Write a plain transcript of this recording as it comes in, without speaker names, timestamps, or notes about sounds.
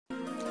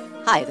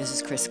Hi, this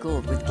is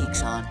Guld with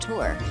Geeks On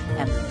Tour,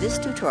 and this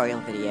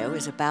tutorial video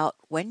is about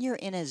when you're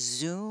in a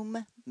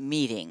Zoom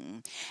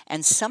meeting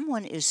and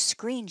someone is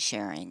screen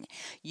sharing.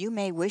 You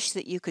may wish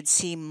that you could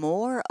see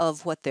more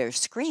of what their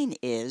screen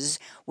is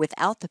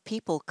without the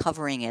people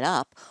covering it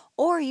up,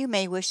 or you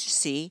may wish to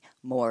see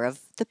more of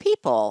the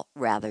people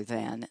rather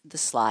than the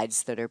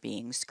slides that are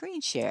being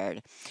screen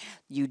shared.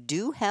 You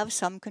do have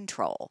some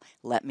control.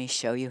 Let me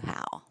show you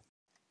how.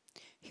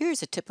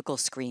 Here's a typical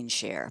screen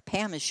share.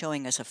 Pam is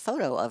showing us a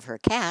photo of her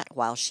cat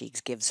while she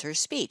gives her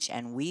speech,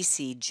 and we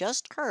see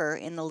just her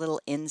in the little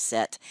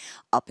inset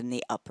up in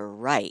the upper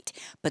right.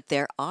 But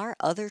there are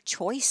other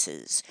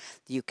choices.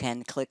 You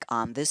can click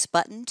on this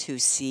button to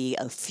see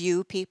a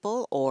few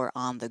people, or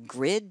on the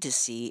grid to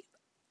see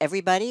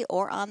everybody,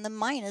 or on the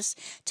minus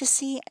to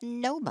see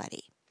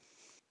nobody.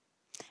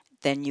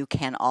 Then you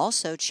can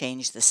also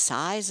change the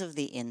size of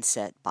the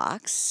inset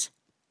box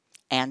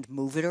and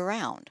move it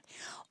around.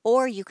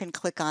 Or you can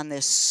click on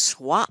this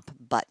swap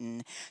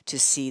button to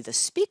see the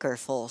speaker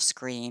full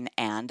screen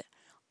and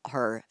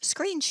her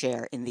screen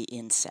share in the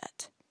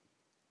inset.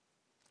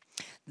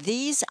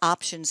 These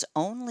options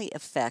only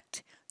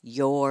affect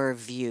your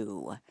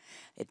view.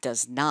 It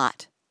does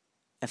not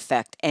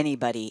affect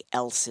anybody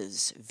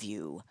else's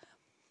view.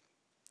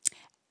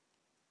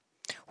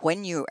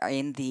 When you are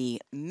in the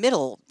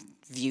middle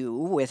view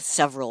with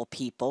several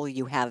people,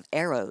 you have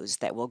arrows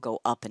that will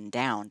go up and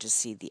down to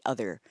see the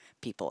other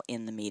people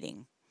in the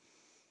meeting.